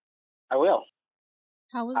yet, I will.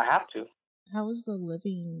 How I have is to. how is the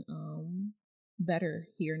living better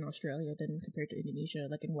here in Australia than compared to Indonesia?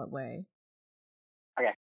 Like in what way?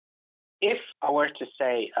 Okay. If I were to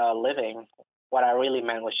say living, what I really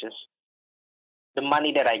meant was just the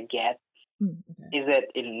money that I get. Okay. Is it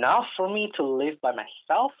enough for me to live by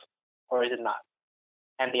myself, or is it not?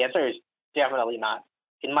 And the answer is definitely not.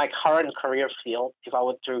 In my current career field, if I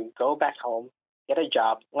were to go back home, get a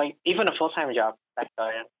job, like even a full time job back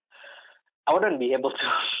then, I wouldn't be able to.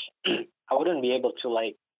 I wouldn't be able to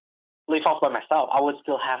like live off by myself. I would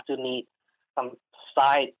still have to need some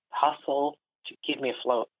side hustle to keep me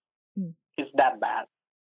afloat. Mm. It's that bad.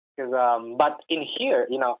 Because but in here,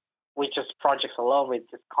 with just projects alone, with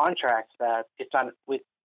just contracts that it's not with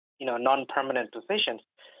non-permanent positions,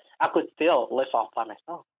 I could still live off by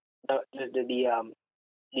myself.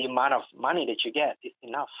 The amount of money that you get is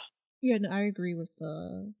enough. Yeah, no, I agree with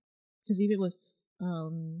because even with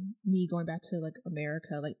me going back to like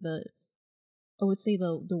America, like I would say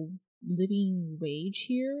the living wage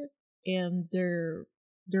here and their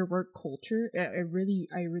work culture. I really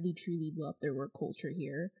truly love their work culture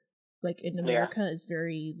here. Like in Yeah, America, it's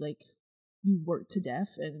very like you work to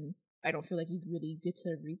death, and I don't feel like you really get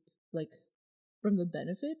to reap like from the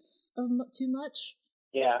benefits of too much.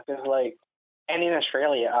 yeah. Because and in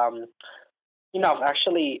Australia, I've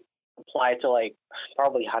actually applied to like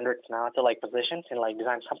probably hundreds now to like positions in like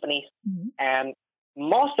design companies, Mm-hmm. and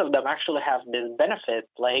most of them actually have this benefits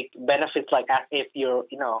like as if you're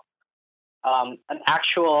an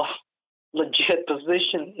actual legit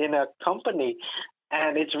position in a company,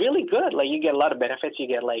 and it's really good. Like you get a lot of benefits. You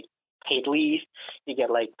get like paid leave, you get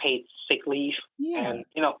like paid sick leave, Yeah,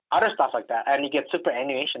 and other stuff like that, and you get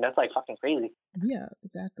superannuation. That's like fucking crazy. yeah,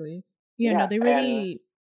 exactly. Yeah, no, Yeah, they and really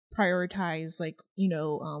prioritize like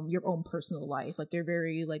your own personal life. Like they're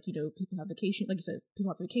very like people have vacation, like you said,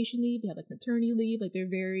 people have vacation leave. They have like maternity leave. Like they're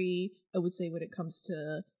very, I would say, when it comes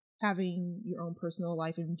to having your own personal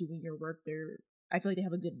life and doing your work, I feel like they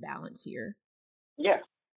have a good balance here. yeah,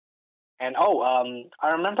 and I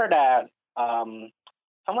remember that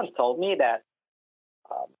someone told me that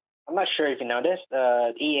um, I'm not sure if you know this.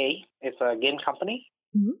 EA is a game company.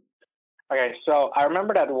 Hmm. Okay, so I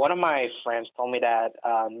remember that one of my friends told me that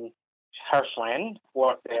her friend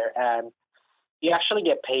worked there, and you actually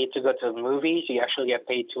get paid to go to movies. You actually get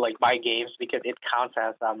paid to like buy games because it counts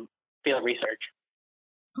as field research.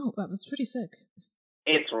 Oh, wow, that's pretty sick.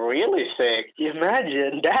 It's really sick.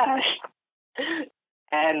 Imagine that.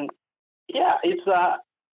 And yeah, it's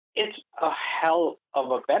a hell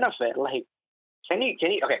of a benefit. Like, can you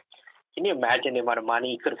okay? Can you imagine the amount of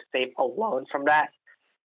money you could have saved alone from that?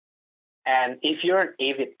 And if you're an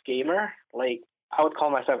avid gamer, like I would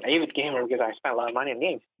call myself an avid gamer because I spent a lot of money on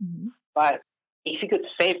games. Hmm. But if you could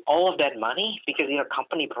save all of that money because your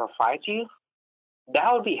company provides you,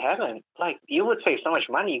 that would be heaven. Like you would save so much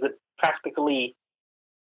money, you could practically,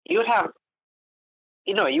 you would have,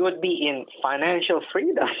 you would be in financial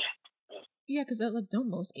freedom. Yeah, because like don't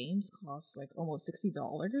most games cost like almost $60,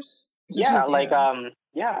 especially Yeah, like there.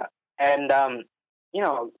 yeah, and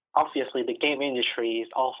obviously the game industry is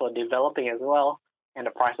also developing as well, and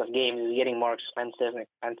the price of games is getting more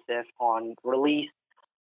expensive on release.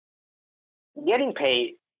 Getting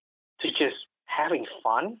paid to just having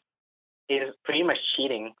fun is pretty much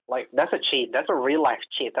cheating. Like that's a cheat. That's a real life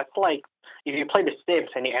cheat. That's like if you play The Sims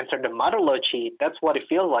and you enter the motherlode cheat. That's what it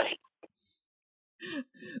feels like.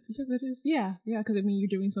 Yeah, that is, yeah, because I mean, you're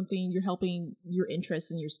doing something, you're helping your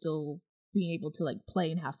interests, and you're still being able to like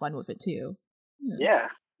play and have fun with it too. Yeah.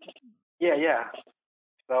 Yeah, yeah.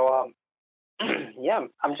 So yeah,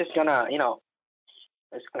 I'm just gonna I'm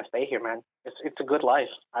just gonna stay here, man. It's a good life.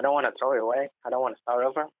 I don't want to throw it away. I don't want to start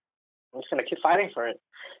over. I'm just gonna keep fighting for it.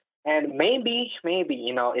 And maybe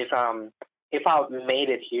if I made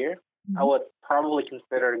it here, I Mhm. would probably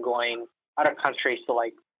consider going other countries to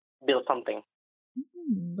like build something.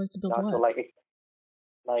 Like to build So what?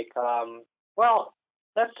 like well,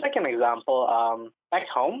 let's take an example. Back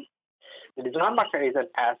home, the design market isn't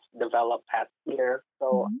as developed as here,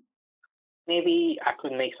 so Mm-hmm. maybe I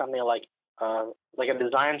could make something like a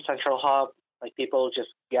design central hub. Like people just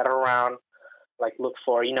gather around, like look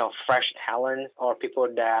for fresh talents or people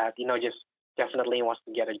that just definitely wants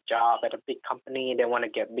to get a job at a big company. They want to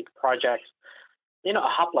get big projects. A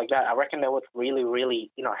hub like that, I reckon that would really,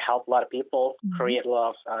 really help a lot of people, Mm-hmm. create a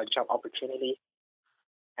lot of job opportunities.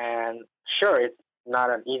 And sure, it's not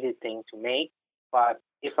an easy thing to make, but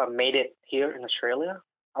if I made it here in Australia,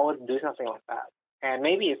 I would do something like that. And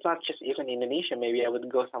maybe it's not just even Indonesia. Maybe I would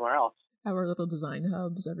go somewhere else. Have our little design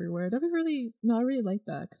hubs everywhere. That'd be really, no, I really like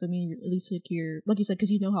that. Because, I mean, at least like you said,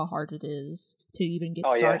 because you know how hard it is to even get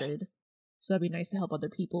Oh yes, started. So that'd be nice to help other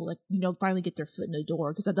people, like, finally get their foot in the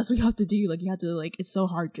door. Because that's what you have to do. Like, you have to, like, it's so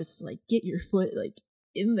hard just to, like, get your foot, like,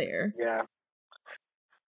 in there. yeah.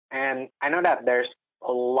 And I know that there's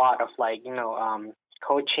a lot of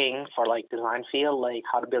coaching for like design field, like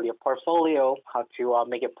how to build your portfolio, how to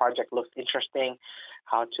make your project look interesting,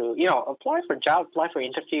 how to apply for jobs, apply for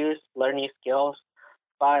interviews, learn new skills.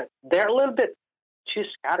 But they're a little bit too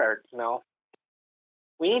scattered.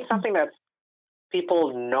 We need something that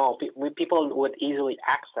people know, people would easily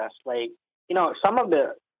access. Like some of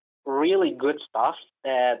the really good stuff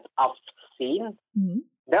that I've seen, Mm-hmm.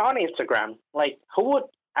 they're on Instagram. Like, who would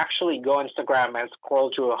actually go on Instagram and scroll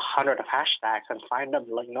through 100 of hashtags and find them?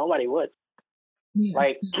 Like, nobody would. Yeah.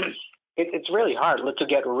 Like, it's really hard to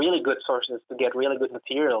get really good sources, to get really good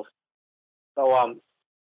materials. So,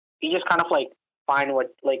 you just kind of like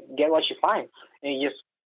get what you find, and you just,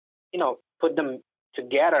 put them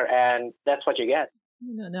together, and that's what you get.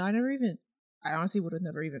 No, I honestly would have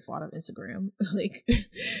never even thought of Instagram. Like,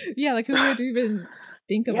 yeah, like, who would even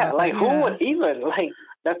think Yeah, about like that? who Yeah. would even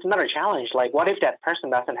that's another challenge. Like, what if that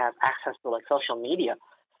person doesn't have access to like social media?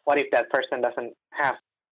 What if that person doesn't have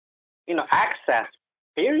access?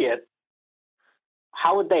 Period.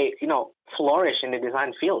 How would they flourish in the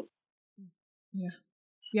design field? Yeah.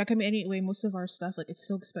 Yeah, I mean, anyway, most of our stuff, like, it's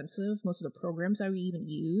so expensive. Most of the programs that we even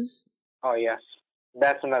use. Oh yes,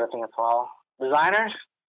 that's another thing as well. Designers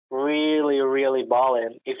really, really ball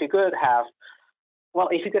in. If you could have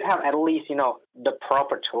at least the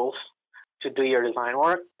proper tools to do your design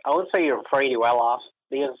work, I would say you're pretty well off,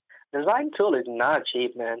 because design tool is not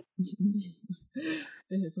cheap, man.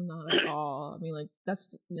 It's not at all. I mean, like,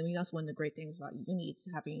 that's one of the great things about uni. It's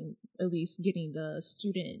having, at least getting the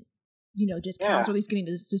student, discounts, or at least getting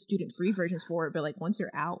the student free versions for it. But like, once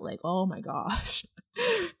you're out, like, oh my gosh.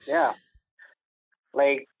 Yeah.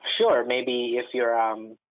 Like, sure, maybe if you're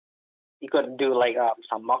you could do like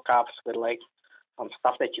some mock-ups with like some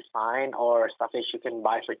stuff that you find or stuff that you can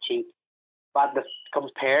buy for cheap. But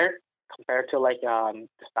compared to like the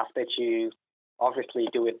stuff that you obviously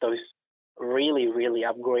do with those really, really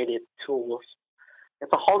upgraded tools,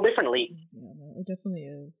 it's a whole different league. Yeah, no, it definitely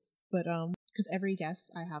is. But because every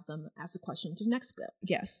guest, I have them ask a question to the next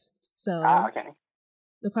guest. So Okay.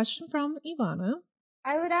 the question from Ivana.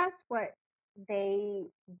 I would ask what they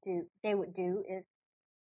would do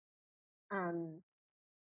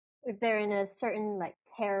if they're in a certain like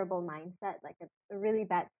terrible mindset, like a really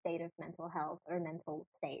bad state of mental health or mental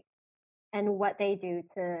state, and what they do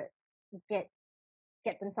to get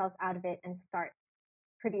themselves out of it and start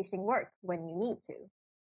producing work when you need to.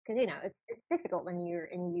 Because it's difficult when you're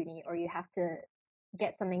in uni or you have to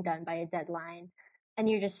get something done by a deadline, and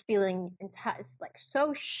you're just feeling like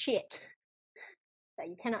so shit that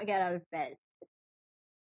you cannot get out of bed. It's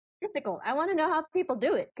difficult. I want to know how people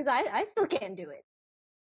do it, because I still can't do it.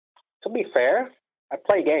 To be fair, I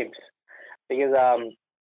play games because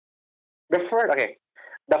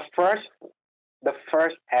the first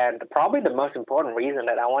and probably the most important reason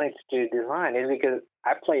that I wanted to do design is because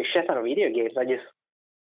I play a shit ton of video games.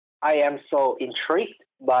 I am so intrigued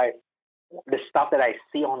by the stuff that I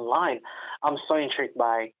see online. I'm so intrigued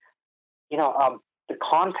by the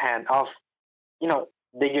content of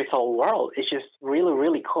digital world. It's just really,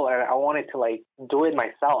 really cool, and I wanted to like do it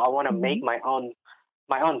myself. I want to make my own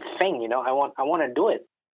thing. I want to do it,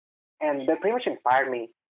 and that pretty much inspired me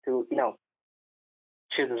to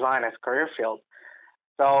choose design as career field.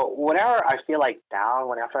 So whenever I feel like down,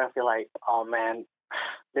 whenever I feel like, oh man,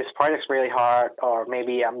 this project's really hard, or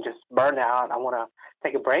maybe I'm just burned out, I want to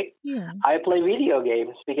take a break, I play video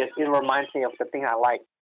games because it reminds me of the thing I like.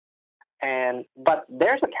 But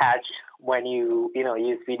there's a catch when you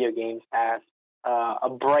use video games as a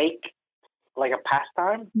break, like a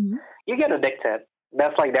pastime. You get addicted.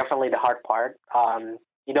 That's like definitely the hard part.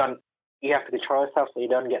 You have to control yourself so you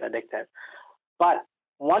don't get addicted. But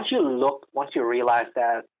once you realize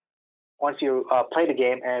that, once you play the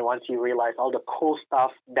game, and once you realize all the cool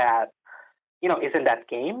stuff that is in that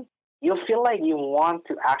game, you feel like you want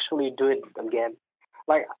to actually do it again.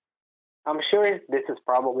 Like, I'm sure this is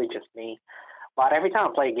probably just me, but every time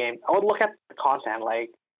I play a game, I would look at the content. Like,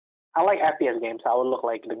 I like FPS games. I would look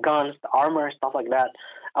like the guns, the armor, stuff like that.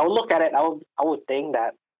 I would look at it. I would think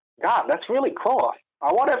that, God, that's really cool.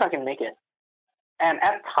 I wonder if I can make it. And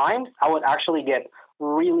at times, I would actually get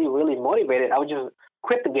really, really motivated. I would just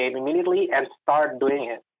quit the game immediately and start doing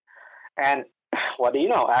it. And what do you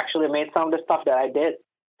know? I actually made some of the stuff that I did,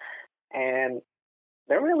 and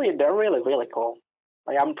they're really, really cool.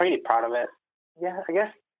 Like, I'm pretty proud of it. Yeah, I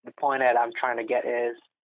guess the point that I'm trying to get is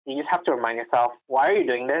you just have to remind yourself, why are you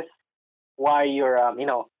doing this? Why you're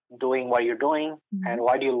doing what you're doing, and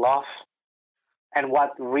why do you love, and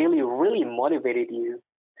what really, really motivated you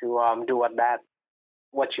to do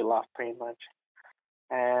what you love, pretty much.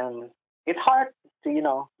 And it's hard to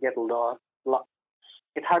get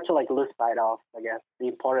it's hard to like lose sight of, I guess, the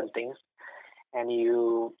important things, and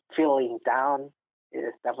you feeling down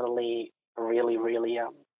is definitely a really, really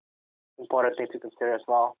important thing to consider as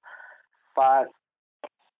well. But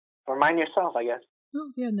remind yourself, I guess.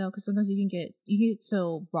 Oh yeah, no, because sometimes you get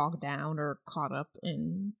so bogged down or caught up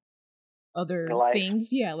in other Life. things,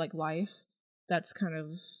 yeah, like life, that's kind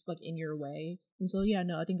of like in your way. And so yeah,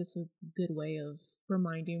 no, I think it's a good way of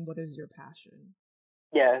reminding what is your passion.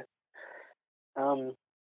 Yeah.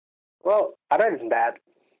 Well, other than that,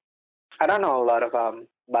 I don't know about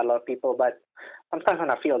a lot of people, but sometimes when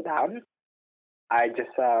I feel down, I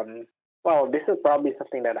just well, this is probably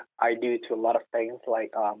something that I do to a lot of things.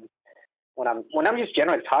 Like, when I'm just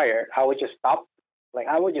generally tired, I would just stop. Like,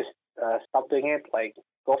 I would just stop doing it. Like,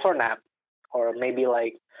 go for a nap, or maybe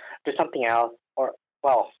like do something else, or,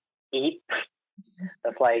 well, eat.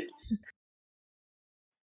 That's like,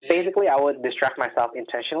 basically, I would distract myself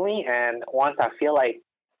intentionally, and once I feel like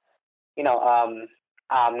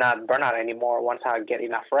I'm not burnout anymore, once I get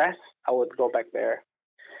enough rest, I would go back there.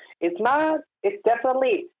 It's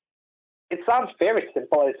definitely, it sounds very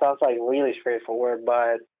simple. It sounds like really straightforward,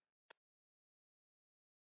 but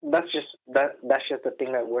that's just the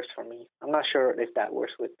thing that works for me. I'm not sure if that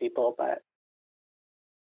works with people, but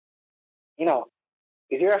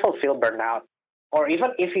if you ever feel burned out, or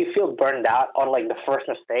even if you feel burned out on like the first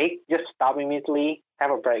mistake, just stop immediately,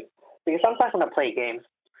 have a break. Because sometimes when I play games,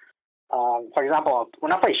 for example,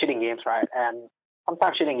 when I play shooting games, right, and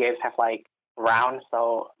sometimes shooting games have like rounds.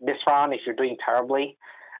 So this round, if you're doing terribly,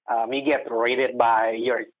 you get rated by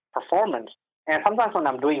your performance. And sometimes when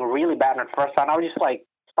I'm doing really bad in the first round, I'll just like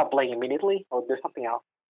stop playing immediately or do something else,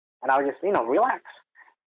 and I'll just relax,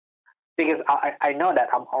 because I know that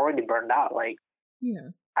I'm already burned out. Like, Yeah.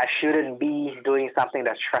 I shouldn't be doing something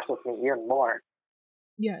that stresses me even more.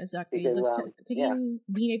 Yeah, exactly. Because, Like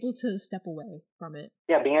being able to step away from it.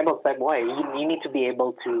 Yeah, being able to step away. You need to be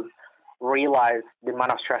able to realize the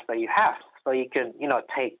amount of stress that you have, so you can,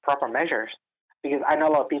 take proper measures. Because I know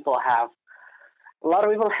a lot of people have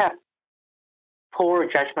poor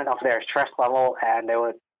judgment of their stress level, and they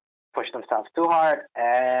would push themselves too hard,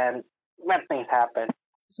 and bad things happen.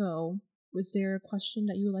 So, was there a question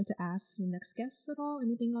that you would like to ask the next guest at all?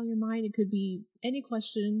 Anything on your mind? It could be any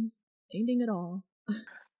question, anything at all.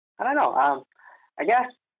 I don't know. I guess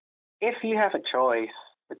if you have a choice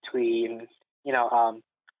between,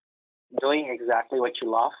 doing exactly what you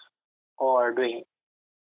love, or doing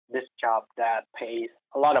this job that pays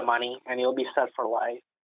a lot of money and you'll be set for life,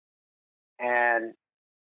 and,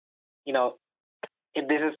 if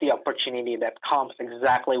this is the opportunity that comes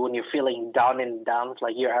exactly when you're feeling down and down,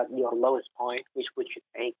 like you're at your lowest point, which would you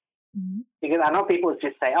take? Mm-hmm. Because I know people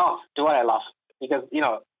just say, "Oh, do what I love," because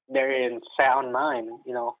they're in sound mind,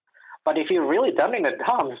 But if you're really down in the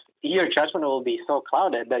dumps, your judgment will be so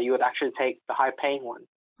clouded that you would actually take the high-paying one.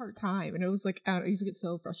 Part time, and it was like, I used to get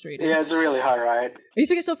so frustrated. Yeah, it's really hard, right? I used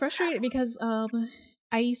to get so frustrated because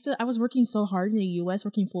I was working so hard in the US,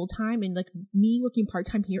 working full time, and like me working part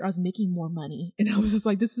time here, I was making more money, and I was just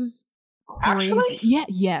like, this is crazy. Actually? Yeah,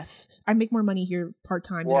 yes, I make more money here part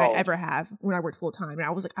time than I Whoa. ever have when I worked full time, and I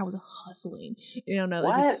was hustling. No,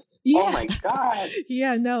 What? it just, yeah. Oh my God.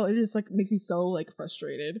 Yeah, no, it just like makes me so like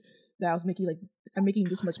frustrated that I'm making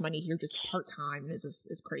this much money here just part time, and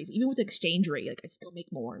it's crazy. Even with the exchange rate, like I still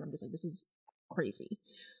make more, and I'm just like, this is crazy.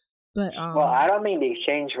 But Well, I don't think the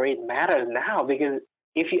exchange rate matters now, because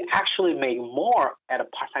if you actually make more at a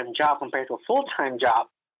part-time job compared to a full-time job,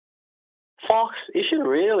 folks, you should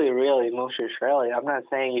really, really move to Australia. I'm not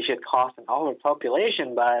saying you should cause an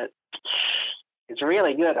overpopulation, but it's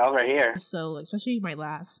really good over here. So, especially my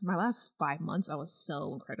last 5 months, I was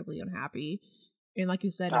so incredibly unhappy. And like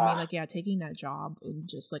you said, I mean, like, yeah, taking that job and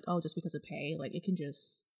just like, just because of pay, like, it can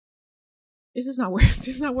just, it's just not worth.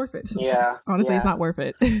 It's not worth it. Sometimes. Yeah, Honestly, it's not worth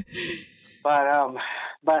it. But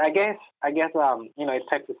I guess it's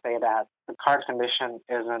safe to say that the current condition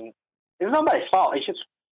it's nobody's fault. It's just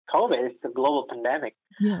COVID. It's the global pandemic.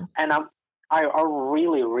 Yeah. And I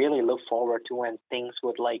really, really look forward to when things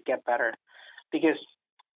would like get better, because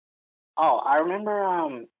I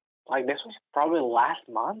remember like this was probably last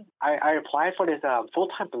month. I applied for this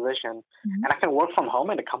full-time position, and I can work from home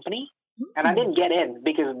at the company. And I didn't get in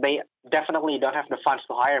because they definitely don't have the funds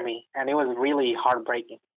to hire me, and it was really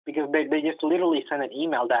heartbreaking because they just literally sent an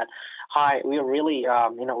email that, "Hi, we're really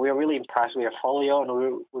we're really impressed with your folio, and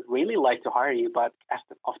we would really like to hire you, but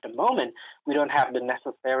of the moment we don't have the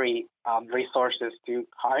necessary resources to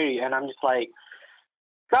hire you." And I'm just like,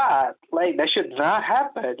 God, like that should not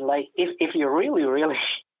happen. Like if you're really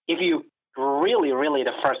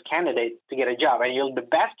the first candidate to get a job and you're the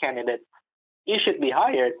best candidate, you should be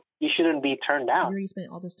hired. You shouldn't be turned down. You already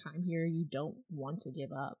spent all this time here. You don't want to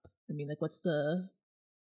give up. I mean, like, what's the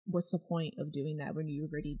point of doing that when you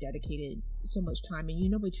already dedicated so much time and you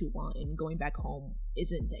know what you want, and going back home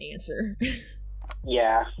isn't the answer?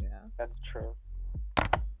 Yeah, that's true.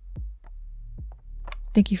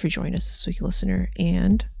 Thank you for joining us this week, listener,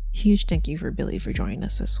 and huge thank you for Billy for joining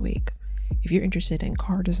us this week. If you're interested in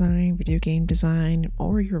car design, video game design,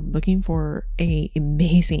 or you're looking for an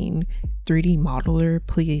amazing 3D modeler,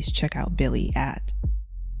 please check out Billy at.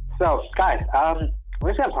 So, guys, I'm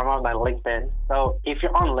just going to promote my LinkedIn. So, if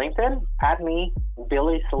you're on LinkedIn, add me,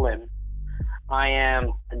 Billy Salim. I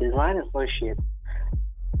am a design associate,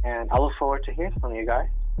 and I look forward to hearing from you guys.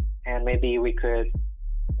 And maybe we could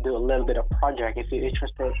do a little bit of project if you're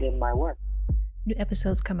interested in my work. New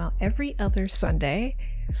episodes come out every other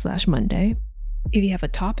Sunday/Monday. If you have a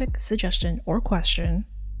topic, suggestion, or question,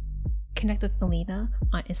 connect with Alina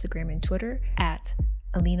on Instagram and Twitter at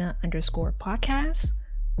Alina_podcast,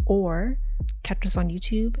 or catch us on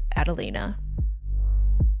YouTube at Alina.